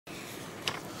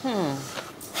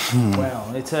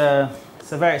Well, it's a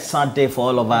very sad day for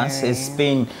all of us. It's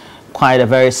been quite a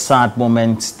very sad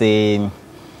moment. The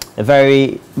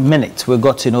very minute we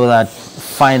got to know that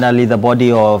finally the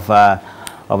body of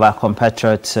our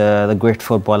compatriot, the great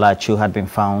footballer Atsu, had been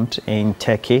found in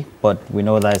Turkey, but we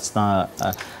know that it's now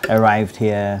arrived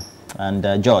here.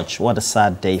 And George, what a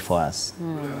sad day for us.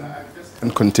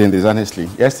 And contain this, honestly.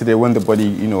 Yesterday, when the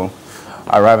body,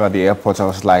 arrived at the airport, I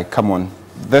was like, come on,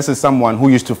 this is someone who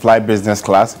used to fly business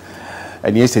class,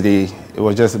 and yesterday it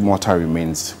was just mortal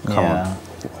remains. Come on.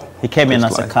 He came in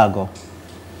as a cargo.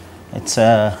 It's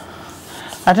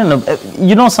I don't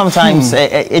know. Sometimes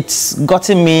it's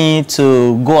gotten me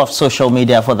to go off social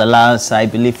media for the last, I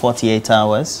believe, 48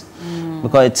 hours,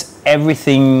 because it's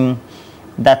everything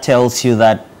that tells you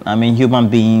that, I mean, human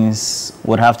beings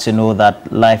would have to know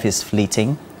that life is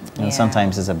fleeting, and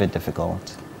sometimes it's a bit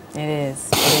difficult. It is.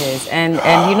 And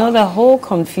the whole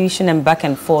confusion and back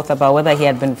and forth about whether he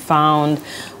had been found,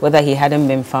 whether he hadn't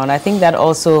been found, I think that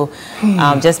also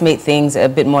just made things a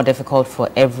bit more difficult for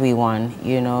everyone,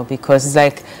 because it's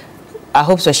like our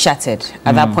hopes were shattered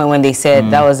at that point when they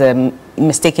said that was a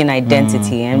mistaken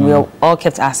identity, and we all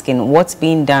kept asking, what's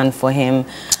being done for him?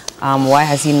 Why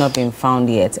has he not been found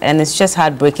yet? And it's just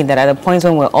heartbreaking that at the point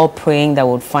when we're all praying that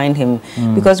we'll find him,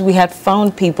 because we had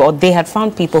found people, or they had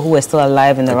found people who were still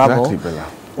alive in the rubble. Bella.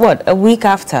 What, a week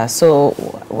after? So,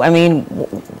 I mean,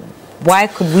 why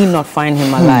could we not find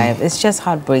him alive? It's just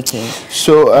heartbreaking.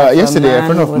 So, yesterday a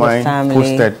friend of mine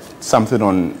posted something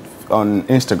on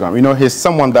Instagram. He's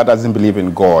someone that doesn't believe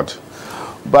in God.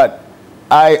 But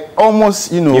I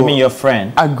almost, You mean your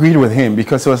friend? Agreed with him,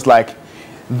 because it was like,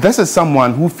 this is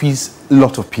someone who feeds a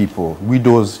lot of people,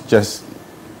 widows, just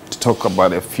to talk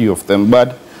about a few of them.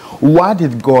 But why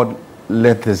did God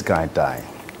let this guy die?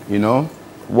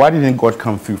 Why didn't God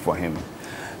come through for him?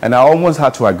 And I almost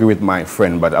had to agree with my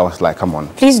friend, but I was like, come on.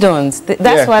 Please don't.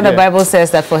 That's why the Bible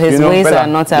says that for his ways Bella, are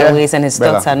not our ways and his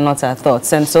thoughts are not our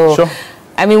thoughts. And so... Sure.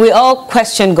 I mean, we all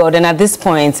question God, and at this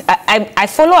point, I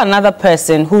follow another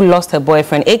person who lost her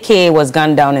boyfriend, aka was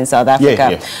gunned down in South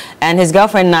Africa, and his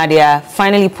girlfriend Nadia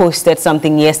finally posted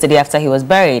something yesterday after he was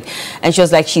buried, and she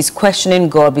was like, she's questioning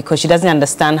God because she doesn't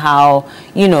understand how,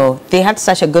 they had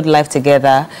such a good life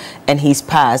together, and he's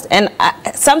passed. And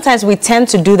sometimes we tend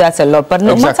to do that a lot, but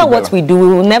no matter what we do, we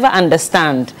will never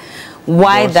understand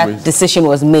why that decision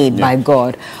was made by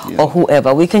God or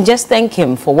whoever. We can just thank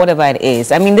him for whatever it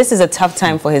is. I mean, this is a tough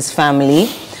time for his family,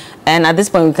 and at this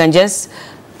point we can just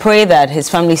pray that his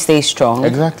family stays strong.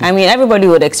 Exactly. I mean, everybody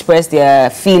would express their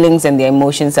feelings and their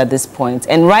emotions at this point,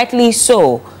 and rightly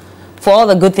so, for all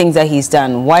the good things that he's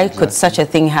done. Why could such a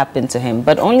thing happen to him?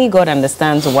 But only God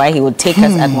understands why he would take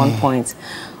us at one point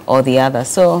or the other.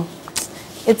 So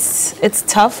it's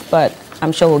tough, but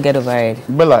I'm sure we'll get over it.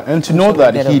 Bella, and to know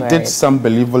that he did some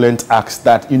benevolent acts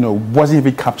that, wasn't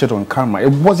even captured on camera. It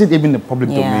wasn't even in the public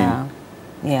domain.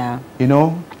 Yeah.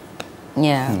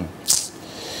 Yeah.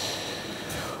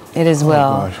 It is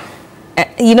well.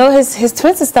 His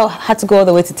twin sister had to go all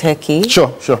the way to Turkey.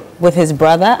 Sure. With his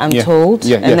brother, I'm told.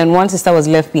 And then one sister was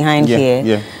left behind here.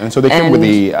 Yeah. And so they came with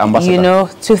the ambassador.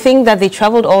 To think that they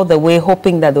traveled all the way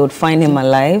hoping that they would find him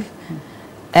alive.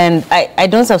 And I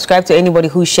don't subscribe to anybody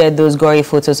who shared those gory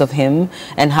photos of him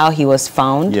and how he was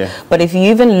found. Yeah. But if you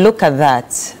even look at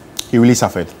that... He really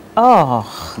suffered.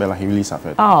 Oh. Bella, he really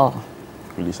suffered. Oh.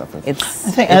 Really suffered. I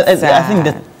think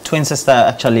the twin sister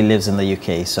actually lives in the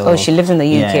UK. So she lives in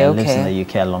the UK, okay. Lives in the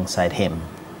UK alongside him.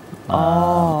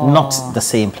 Not the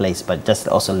same place, but just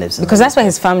also lives in because that's where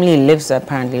his family lives,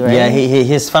 apparently, right? Yeah,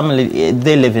 his family,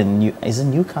 they live in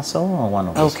Newcastle or one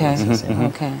of those places.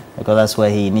 Okay. Because that's where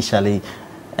he initially...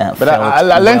 but I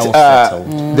learned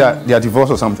they are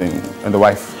divorced or something, and the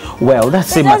wife. Well,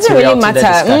 that's it doesn't really matter.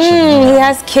 He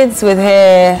has kids with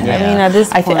her. I mean, at this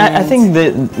point, I think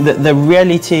the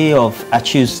reality of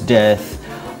Atsu's death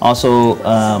also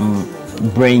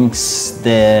brings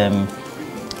the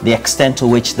extent to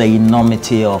which the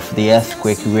enormity of the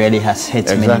earthquake really has hit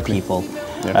many people.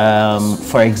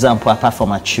 For example, apart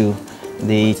from Atsu,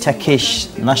 the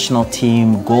Turkish national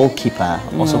team goalkeeper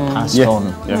also passed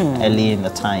on early in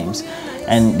the times,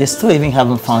 and they still even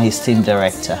haven't found his team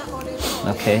director.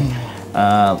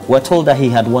 We're told that he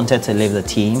had wanted to leave the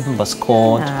team but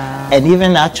scored, and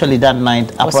even actually that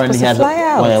night apparently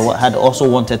had also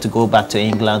wanted to go back to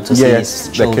England to see his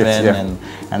children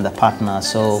and the partner.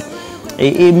 So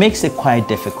it makes it quite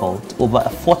difficult. Over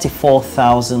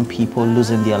 44,000 people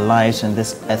losing their lives in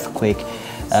this earthquake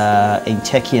in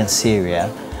Turkey and Syria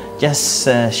just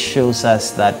shows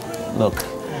us that, look,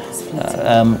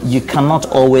 you cannot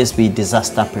always be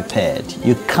disaster prepared.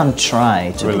 You can't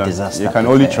try to be disaster prepared.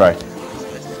 You can only try.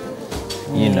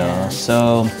 you know.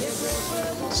 So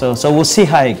we'll see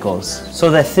how it goes. So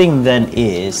the thing then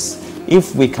is,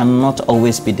 if we cannot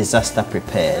always be disaster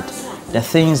prepared, the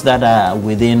things that are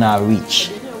within our reach,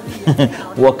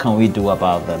 what can we do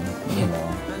about them, you know?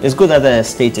 It's good that the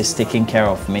state is taking care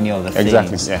of many of the things.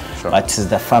 Exactly, yeah, sure. But it's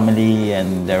the family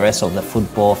and the rest of the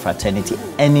football fraternity,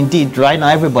 and indeed right now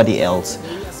everybody else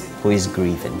who is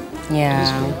grieving.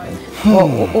 Yeah. Well,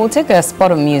 we'll take a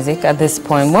spot of music at this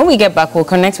point. When we get back, we'll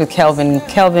connect with Kelvin.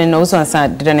 Kelvin also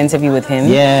did an interview with him.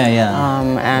 Yeah, yeah.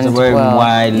 And it's a very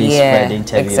widely spread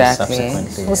interview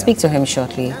subsequently. We'll speak to him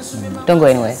shortly. Don't go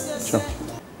anywhere. Sure.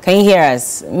 Can you hear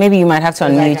us? Maybe you might have to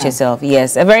unmute yourself.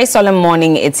 Yes, a very solemn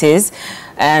morning it is.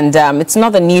 And it's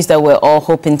not the news that we're all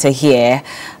hoping to hear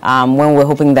when we're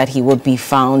hoping that he would be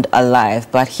found alive.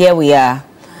 But here we are.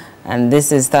 And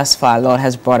this is thus far Lord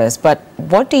has brought us. But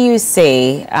what do you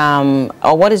say,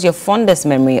 or what is your fondest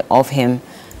memory of him?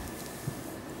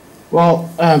 Well,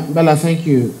 Bella, thank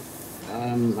you.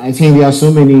 I think there are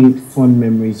so many fond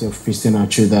memories of Christian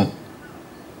Atsu that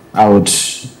I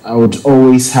would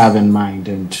always have in mind,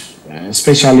 and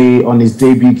especially on his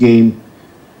debut game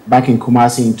back in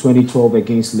Kumasi in 2012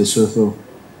 against Lesotho,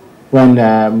 when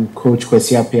Coach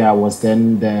Kwesi Appiah was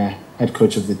then the head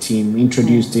coach of the team,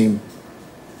 introduced him,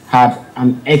 had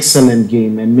an excellent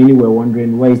game, and many were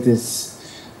wondering, where is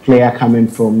this player coming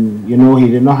from? You know, he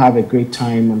did not have a great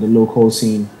time on the local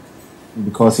scene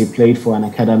because he played for an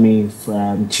academy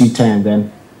from Cheetah and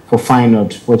then for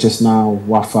Feyenoord, which is now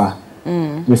Wafa,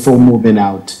 before moving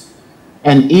out.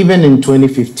 And even in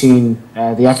 2015,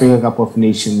 the Africa Cup of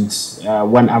Nations,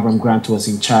 when Avram Grant was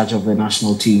in charge of the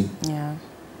national team,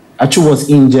 Atsu was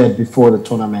injured before the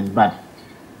tournament, but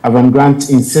Avram Grant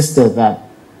insisted that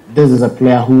this is a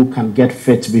player who can get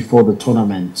fit before the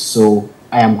tournament, so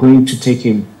I am going to take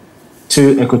him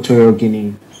to Equatorial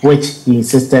Guinea, which he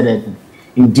insisted and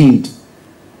indeed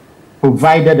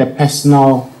provided a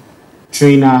personal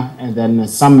trainer and then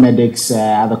some medics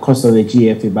at the cost of the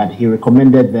GFA, but he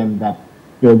recommended them that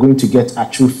they were going to get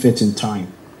Atsu fit in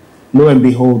time. Lo and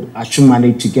behold, Atsu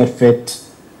managed to get fit,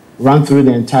 ran through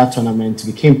the entire tournament,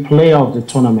 became player of the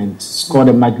tournament, scored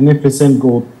a magnificent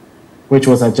goal, which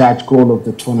was a judge goal of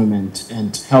the tournament,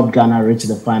 and helped Ghana reach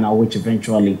the final, which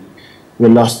eventually we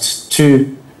lost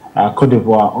to Cote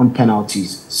d'Ivoire on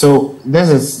penalties. So this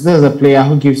is a player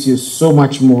who gives you so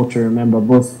much more to remember,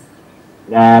 both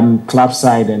club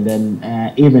side and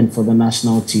then even for the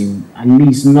national team. At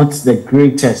least not the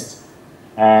greatest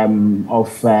do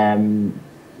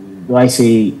I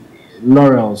say,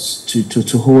 laurels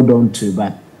to hold on to,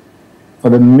 but for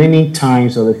the many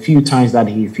times or the few times that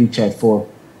he featured for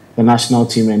the national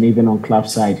team and even on club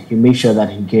side, he made sure that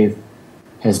he gave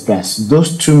his best.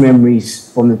 Those two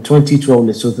memories from the 2012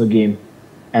 Lesotho game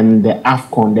and the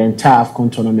AFCON, the entire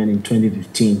AFCON tournament in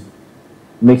 2015,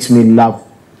 makes me love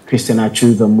Christian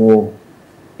Atsu the more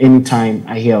anytime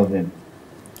I hear of him.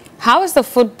 How is the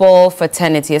football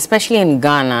fraternity, especially in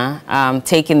Ghana,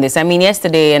 taking this? I mean,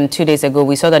 yesterday and 2 days ago,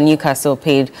 we saw that Newcastle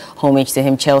paid homage to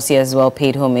him. Chelsea as well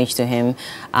paid homage to him.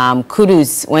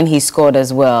 Kudus, when he scored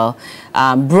as well,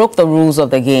 broke the rules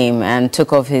of the game and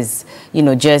took off his,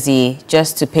 jersey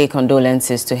just to pay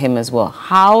condolences to him as well.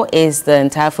 How is the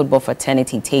entire football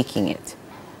fraternity taking it?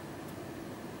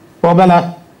 Well,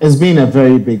 Bella, it's been a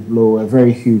very big blow, a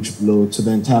very huge blow to the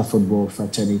entire football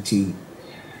fraternity.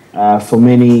 For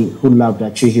many who loved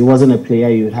Atsu, he wasn't a player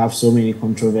you would have so many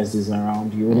controversies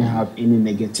around. You wouldn't have any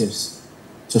negatives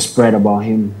to spread about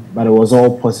him, but it was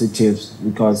all positives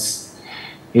because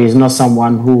he is not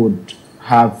someone who would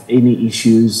have any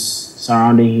issues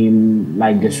surrounding him,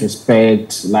 like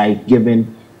disrespect, like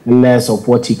giving less of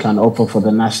what he can offer for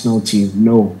the national team.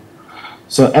 No.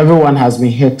 So everyone has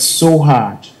been hit so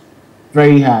hard,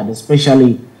 very hard,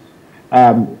 especially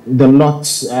the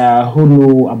lots who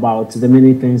know about the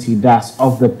many things he does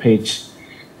off the pitch.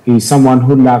 He's someone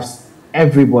who loves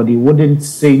everybody, wouldn't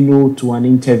say no to an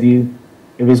interview.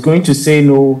 If he's going to say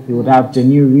no, he would have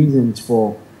genuine reasons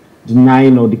for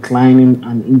denying or declining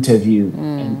an interview.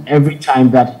 And every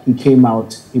time that he came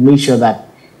out, he made sure that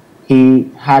he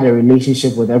had a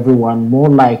relationship with everyone, more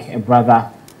like a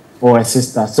brother or a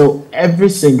sister. So every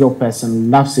single person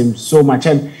loves him so much.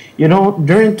 And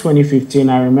during 2015,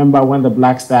 I remember when the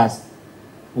Black Stars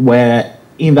were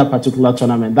in that particular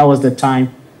tournament, that was the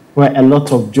time where a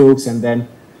lot of jokes and then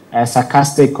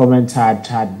sarcastic comments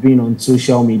had been on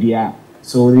social media.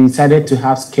 So they decided to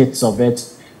have skits of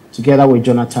it together with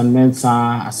Jonathan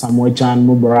Mensah, Asamoah Gyan,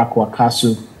 Mubarak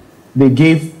Wakasu. They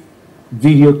gave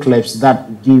video clips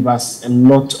that gave us a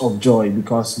lot of joy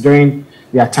because during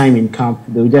their time in camp,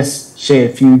 they would just share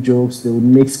a few jokes. They would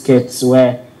make skits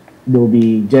where they'll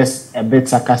be just a bit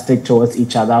sarcastic towards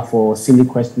each other for silly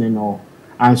questioning or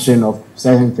answering of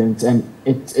certain things, and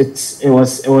it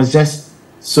was just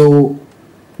so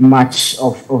much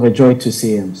of a joy to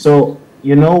see him. So,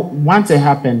 you know, once it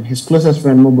happened, his closest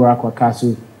friend Mubarak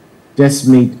Wakasu just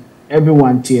made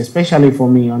everyone tear, especially for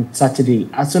me on Saturday.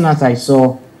 As soon as I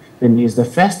saw the news, the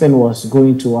first thing was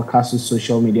going to Wakasu's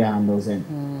social media handles,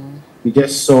 and we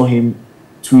just saw him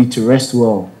tweet to rest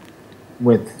well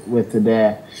with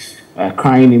the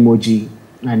crying emoji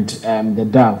and the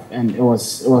dove, and it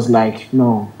was like,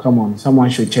 no, come on, someone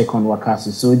should check on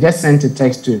Wakasu. So he just sent a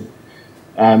text to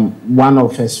one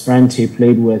of his friends he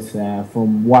played with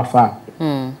from Wafa,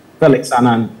 Felix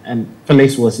Annan, and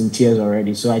Felix was in tears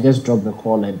already. So I just dropped the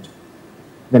call, and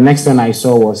the next thing I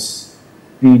saw was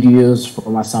videos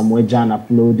from Asamoah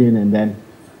uploading and then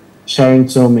sharing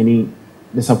so many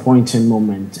disappointing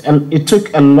moments. And it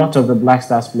took a lot of the Black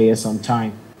Stars players some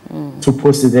time to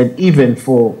post it, and even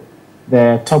for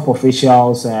the top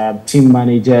officials, team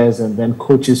managers, and then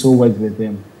coaches who worked with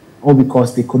them, all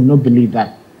because they could not believe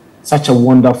that such a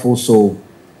wonderful soul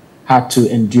had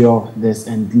to endure this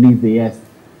and leave the earth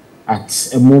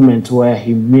at a moment where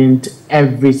he meant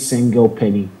every single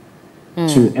penny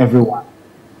to everyone.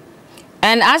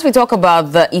 And as we talk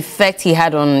about the effect he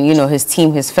had on, you know, his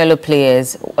team, his fellow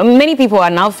players, many people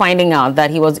are now finding out that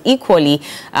he was equally,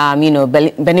 you know,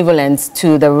 benevolent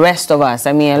to the rest of us.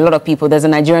 I mean, a lot of people, there's a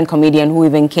Nigerian comedian who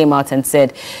even came out and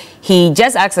said he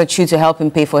just asked Atsu to help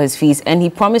him pay for his fees, and he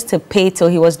promised to pay till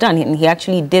he was done, and he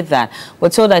actually did that. We're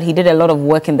told that he did a lot of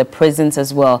work in the prisons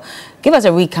as well. Give us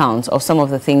a recount of some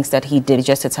of the things that he did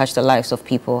just to touch the lives of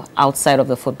people outside of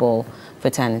the football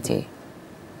fraternity.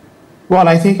 Well,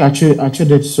 I think Atsu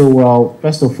did so well.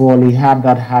 First of all, he had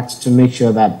that heart to make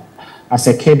sure that as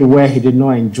a kid where he did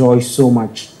not enjoy so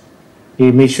much, he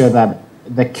made sure that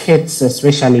the kids,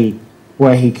 especially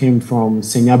where he came from,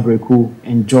 Senyabreku,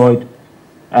 enjoyed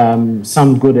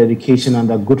some good education and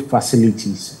the good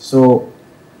facilities. So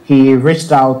he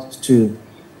reached out to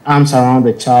Arms Around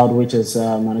the Child, which is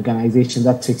an organization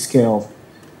that takes care of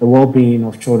the well-being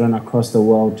of children across the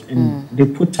world. And they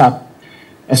put up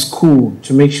a school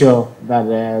to make sure that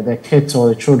the kids or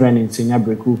the children in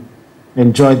Senyabreku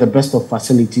enjoy the best of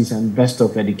facilities and best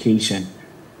of education.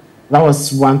 That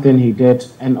was one thing he did.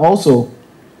 And also,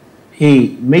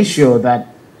 he made sure that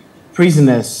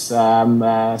prisoners,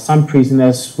 some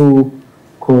prisoners who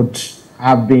could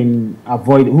have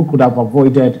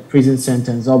avoided prison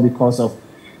sentence all because of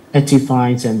petty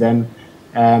fines and then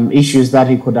issues that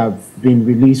he could have been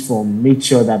released from, made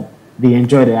sure that they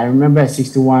enjoyed it. I remember a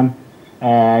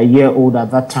 61-year-old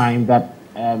at that time that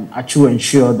Atsu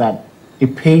ensured that he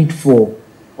paid for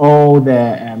all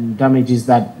the damages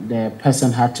that the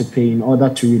person had to pay in order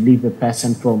to relieve the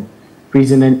person from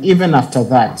prison. And even after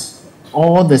that,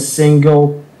 all the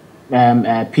single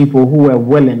people who were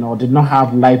willing or did not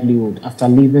have livelihood after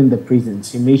leaving the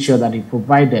prisons, he made sure that he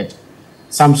provided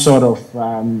some sort of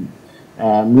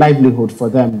livelihood for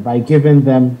them by giving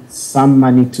them some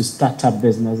money to start up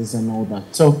businesses and all that.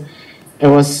 So he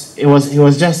was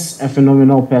just a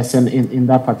phenomenal person in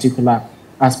that particular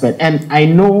aspect. And I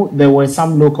know there were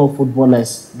some local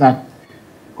footballers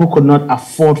who could not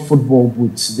afford football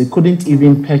boots. They couldn't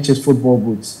even purchase football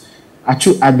boots.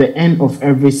 Atsu, at the end of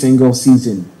every single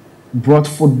season, brought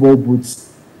football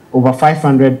boots, over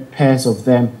 500 pairs of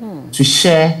them, to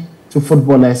share to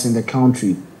footballers in the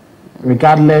country,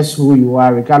 regardless who you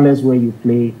are, regardless where you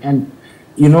play. And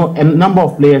you know, a number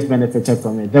of players benefited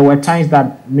from it. There were times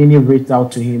that many reached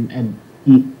out to him and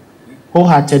he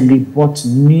wholeheartedly bought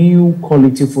new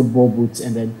quality football boots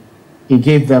and then he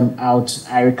gave them out.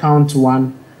 I recount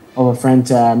one of a friend,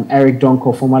 Eric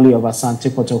Donko, formerly of Asante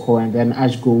Kotoko, and then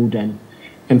Ash Gold and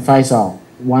Ken Faisal,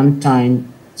 one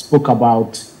time spoke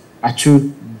about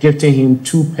Atsu gifting him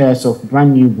 2 pairs of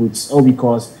brand new boots, all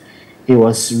because he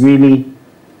was really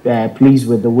pleased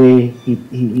with the way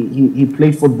he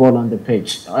played football on the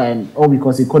pitch, and all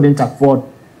because he couldn't afford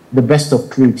the best of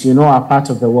cleats. You know, our part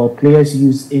of the world, players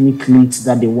use any cleats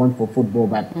that they want for football,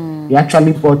 but he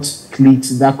actually bought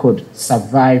cleats that could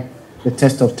survive the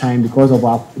test of time because of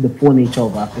the poor nature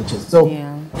of our pitches. So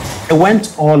it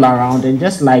went all around, and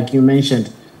just like you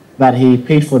mentioned, that he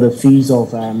paid for the fees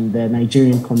of the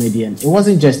Nigerian comedian. It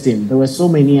wasn't just him. There were so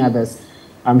many others.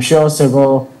 I'm sure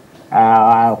several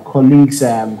our colleagues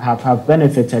have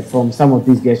benefited from some of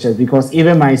these gestures, because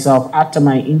even myself, after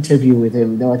my interview with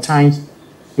him, there were times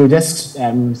he would just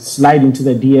slide into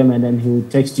the DM and then he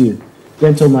would text you,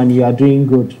 "Gentlemen, you are doing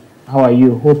good. How are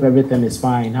you? Hope everything is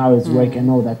fine. How is work?" and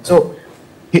all that. So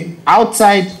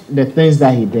outside the things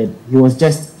that he did, he was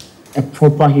just a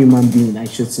proper human being, I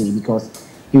should say, because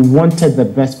he wanted the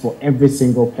best for every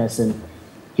single person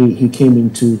he came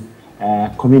into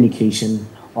communication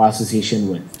or association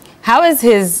with. How is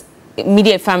his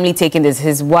immediate family taking this?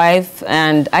 His wife,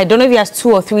 and I don't know if he has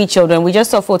 2 or 3 children. We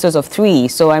just saw photos of 3,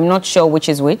 so I'm not sure which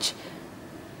is which.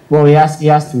 Well, he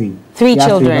has 3. 3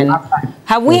 children.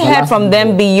 Have we heard from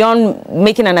them beyond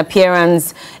making an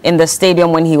appearance in the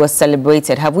stadium when he was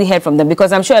celebrated? Have we heard from them?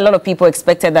 Because I'm sure a lot of people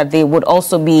expected that they would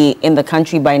also be in the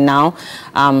country by now,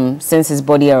 since his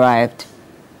body arrived.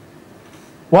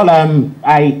 Well,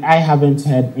 I haven't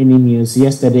heard any news.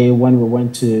 Yesterday, when we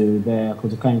went to the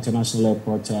Kotoka International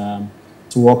Airport to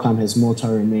welcome his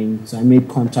mortal remains, I made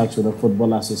contact with the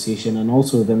Football Association and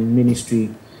also the ministry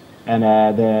and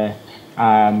the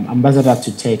ambassador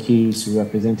to Turkey's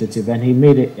representative, and they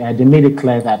made it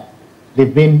clear that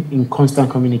they've been in constant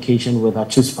communication with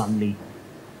Atsu's family,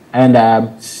 and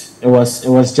it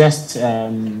was just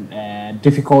a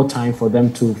difficult time for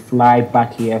them to fly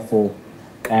back here for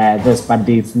this, but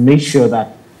they've made sure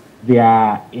that they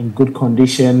are in good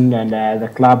condition, and the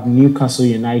club Newcastle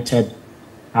United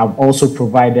have also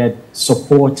provided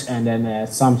support and then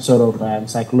some sort of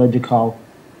psychological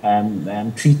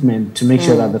treatment to make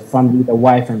sure that the family, the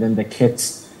wife, and then the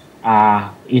kids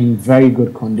are in very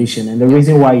good condition. And the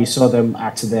reason why you saw them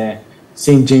at the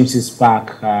St. James's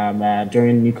Park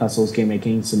during Newcastle's game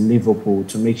against Liverpool,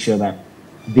 to make sure that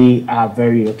they are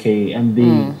very okay, and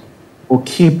they will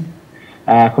keep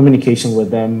communication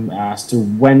with them as to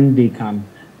when they can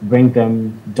bring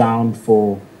them down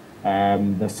for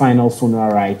the final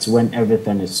funeral rites when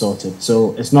everything is sorted.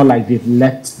 So it's not like they've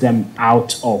let them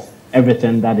out of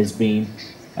everything that is being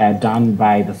done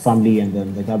by the family and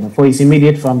then the government. For his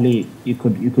immediate family, you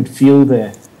could feel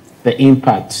the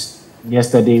impact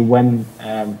yesterday when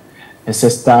his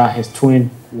sister, his twin,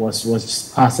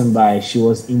 was passing by. She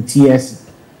was in tears.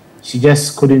 She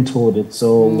just couldn't hold it.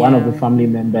 So one of the family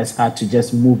members had to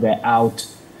just move her out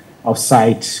of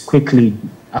sight quickly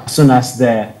as soon as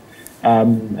the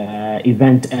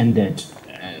event ended.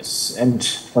 And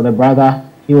for the brother,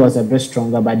 he was a bit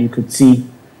stronger, but you could see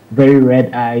very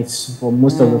red eyes for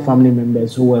most of the family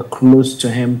members who were close to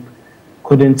him.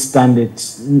 Couldn't stand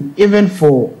it. Even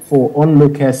for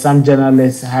onlookers, some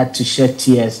journalists had to shed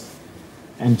tears,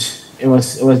 and it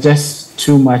was just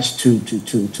too much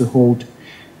to hold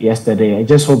yesterday. I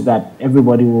just hope that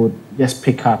everybody would just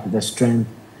pick up the strength,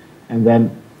 and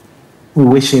then we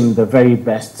wish him the very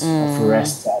best of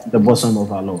rest at the bosom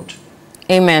of our Lord.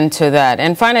 Amen to that.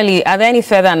 And finally, are there any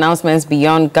further announcements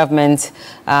beyond government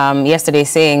yesterday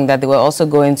saying that they were also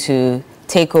going to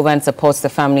take over and support the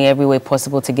family every way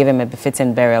possible to give him a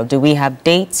befitting burial? Do we have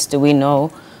dates? Do we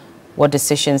know what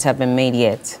decisions have been made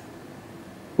yet?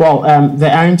 Well,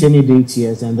 there aren't any dates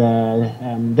yet, and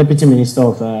the Deputy Minister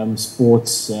of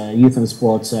Sports, Youth and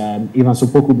Sports, Ivan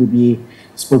Sopoku Bibi,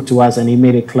 spoke to us, and he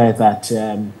made it clear that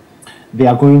they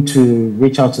are going to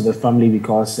reach out to the family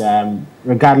because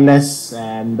regardless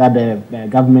that the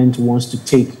government wants to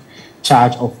take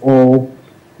charge of all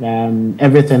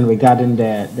everything regarding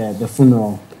the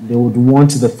funeral, they would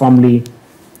want the family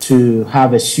to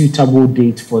have a suitable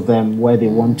date for them where they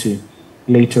want to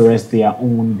lay to rest their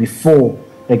own before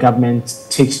the government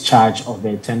takes charge of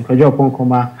it. And Kojo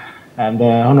Oponkoma,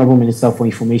 the Honorable Minister for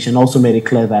Information, also made it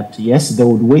clear that yes, they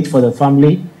would wait for the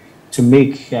family to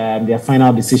make their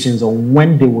final decisions on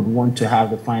when they would want to have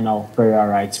the final burial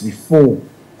rites before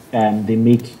they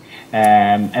make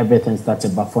everything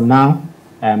started. But for now,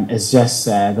 it's just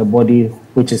the body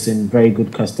which is in very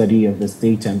good custody of the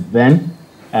state, and then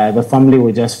the family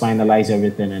will just finalize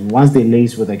everything. And once they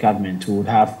liaise with the government, we would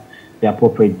have the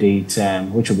appropriate date,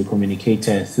 which will be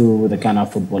communicated through the Ghana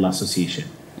Football Association.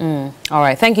 All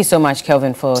right. Thank you so much,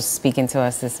 Kelvin, for speaking to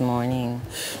us this morning.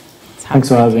 Thanks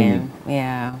for having me.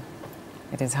 Yeah.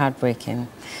 It is heartbreaking,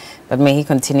 but may he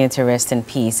continue to rest in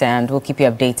peace, and we'll keep you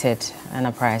updated and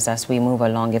apprised as we move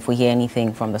along if we hear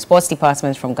anything from the sports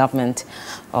department, from government,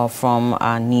 or from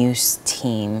our news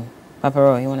team.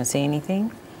 Paparo, you want to say anything?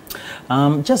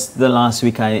 Just the last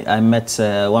week, I met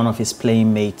one of his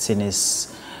playmates in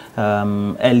his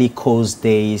early coast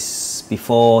days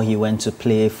before he went to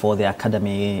play for the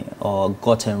academy or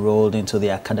got enrolled into the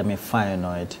academy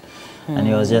Feyenoord. And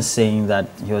he was just saying that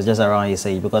he was just around his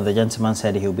age because the gentleman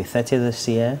said he'll be 30 this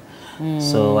year.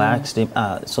 So I asked him,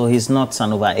 so he's not an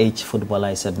overage footballer?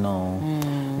 I said, no.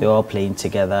 They're all playing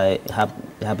together.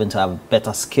 They happen to have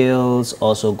better skills,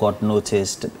 also got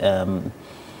noticed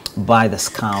by the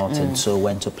scout, and so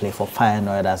went to play for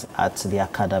Feyenoord at the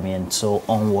academy and so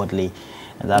onwardly.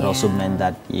 And that also meant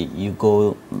that you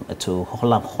go to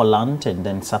Holland, and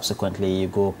then subsequently you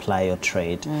go apply your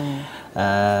trade.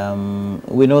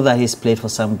 We know that he's played for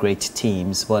some great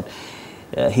teams, but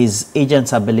his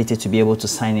agent's ability to be able to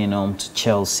sign in on to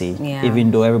Chelsea,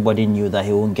 even though everybody knew that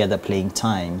he won't get the playing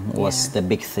time, was the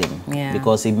big thing.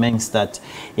 Because it means that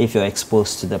if you're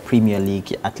exposed to the Premier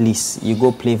League, at least you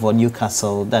go play for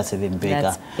Newcastle, that's even bigger.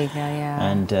 That's bigger,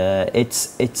 And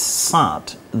it's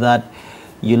sad that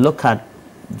you look at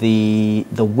the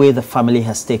way the family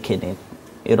has taken it.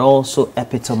 It also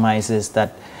epitomizes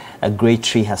that a great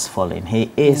tree has fallen.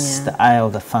 He is the eye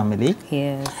of the family.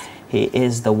 He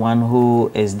is the one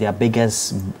who is their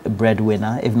biggest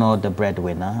breadwinner, if not the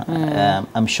breadwinner.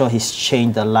 I'm sure he's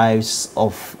changed the lives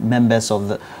of members of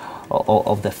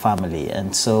the family.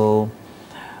 And so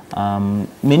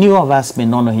many of us may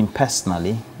not know him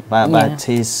personally, but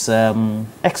his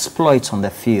exploits on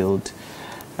the field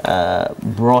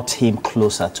brought him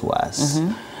closer to us.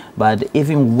 But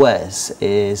even worse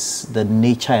is the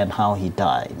nature and how he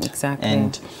died. Exactly.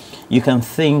 And you can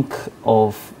think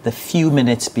of the few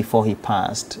minutes before he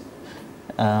passed,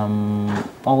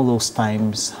 all those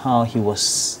times, how he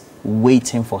was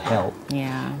waiting for help.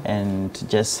 And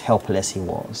just helpless he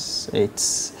was. It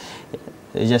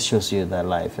just shows you that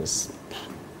life is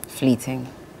fleeting.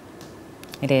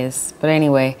 It is. But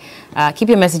anyway, keep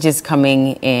your messages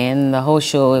coming in. The whole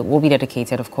show will be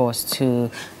dedicated, of course, to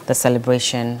the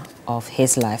celebration of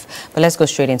his life. But let's go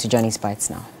straight into Johnny's Bites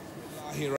now.